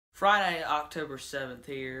Friday, October 7th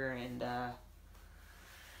here, and I'm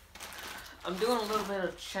doing a little bit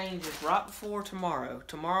of changes right before tomorrow.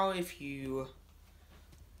 Tomorrow, if you...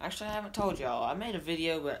 Actually, I haven't told y'all. I made a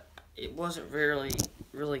video, but it wasn't really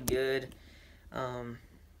good.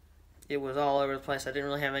 It was all over the place. I didn't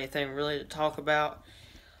really have anything really to talk about,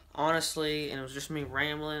 honestly, and it was just me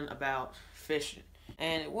rambling about fishing.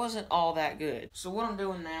 And it wasn't all that good. So what I'm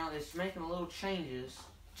doing now is making a little changes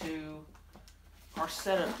to our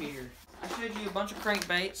setup here. I showed you a bunch of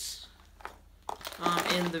crankbaits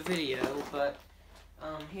in the video, but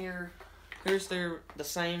here's the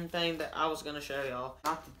same thing that I was going to show y'all.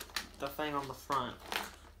 Not the thing on the front,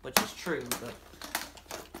 which is true, but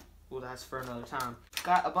well, that's for another time.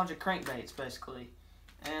 Got a bunch of crankbaits, basically,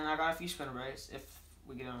 and I got a few spinnerbaits if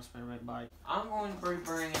we get on a spinnerbait bite. I'm going to be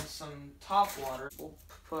bringing some top water. We'll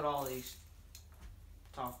put all these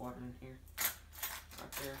top water in here,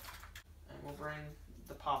 right there. And we'll bring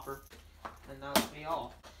the popper, and that'll be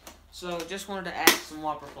all. So, just wanted to add some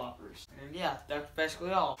whopper floppers. And yeah, that's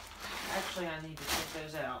basically all. Actually, I need to check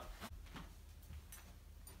those out.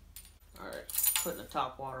 Alright, putting the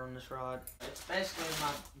top water on this rod. It's basically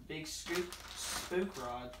my big spook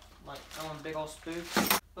rod. Like throwing big old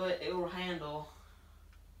spooks. But it will handle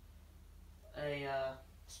a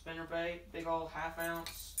spinnerbait, big old 1/2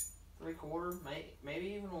 ounce, 3/4, maybe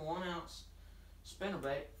even a 1 ounce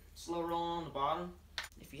spinnerbait. Slow roll on the bottom.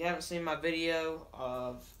 If you haven't seen my video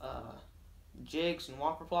of jigs and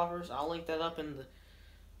whopper floppers, I'll link that up in the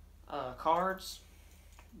cards.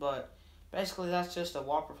 But basically, that's just a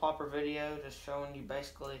whopper flopper video, just showing you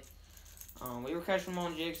basically. We were catching them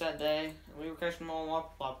on jigs that day, and we were catching them on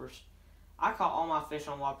whopper floppers. I caught all my fish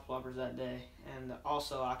on whopper floppers that day, and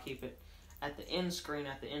also I keep it at the end screen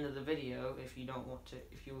at the end of the video if you want to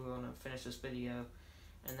finish this video,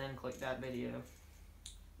 and then click that video.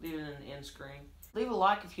 Leave it in the end screen. Leave a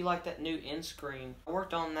like if you like that new end screen. I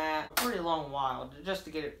worked on that a pretty long while just to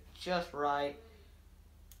get it just right.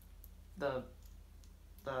 The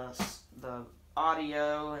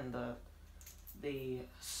audio and the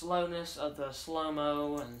slowness of the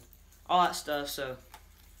slow-mo and all that stuff, so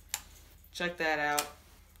check that out,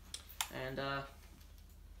 and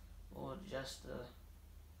we'll adjust the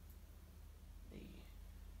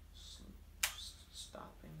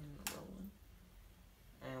stopping and the rolling,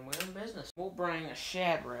 and we're in business. We'll bring a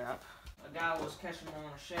Shad Rap. A guy was catching them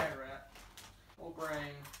on a Shad Rap. We'll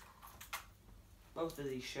bring both of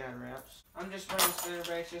these Shad Raps. I'm just bringing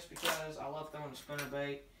spinnerbaits just because I love throwing a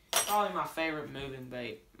spinnerbait. Probably my favorite moving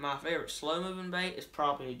bait. My favorite slow moving bait is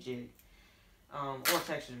probably a jig. Or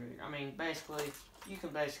Texas rig. I mean, basically, you can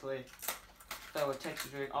basically throw a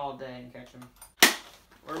Texas rig all day and catch them.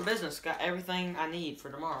 We're in business. Got everything I need for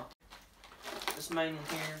tomorrow. This main one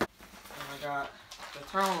here. And I got the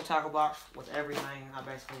terminal tackle box with everything I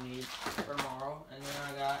basically need for tomorrow. And then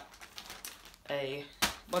I got a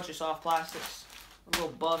bunch of soft plastics. A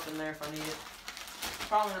little buff in there if I need it.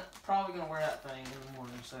 Probably gonna wear that thing in the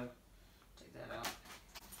morning, so take that out.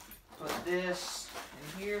 Put this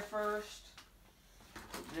in here first.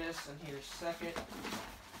 Put this in here second.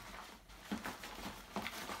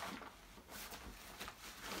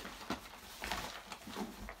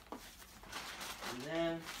 And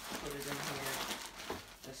then put it in here.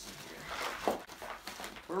 This in here.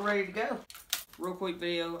 We're ready to go. Real quick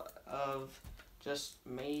video of just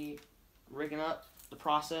me rigging up the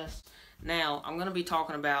process. Now, I'm going to be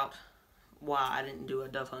talking about why I didn't do a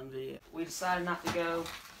dove hunting video. We decided not to go.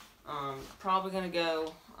 Probably going to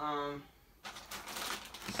go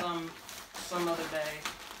some other day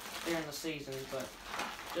during the season, but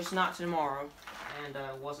just not tomorrow, and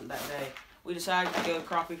wasn't that day. We decided to go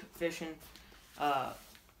crappie fishing. I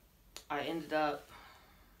ended up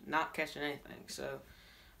not catching anything, so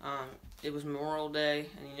it was Memorial Day,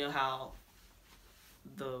 and you know how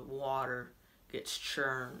the water gets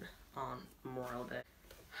churned on Memorial Day.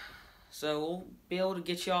 So we'll be able to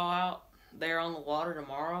get y'all out there on the water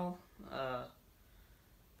tomorrow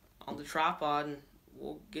on the tripod, and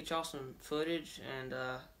we'll get y'all some footage, and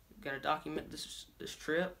gonna document this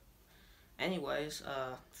trip anyways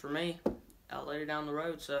for me out later down the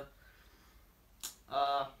road. So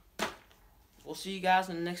we'll see you guys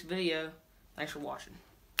in the next video. Thanks for watching.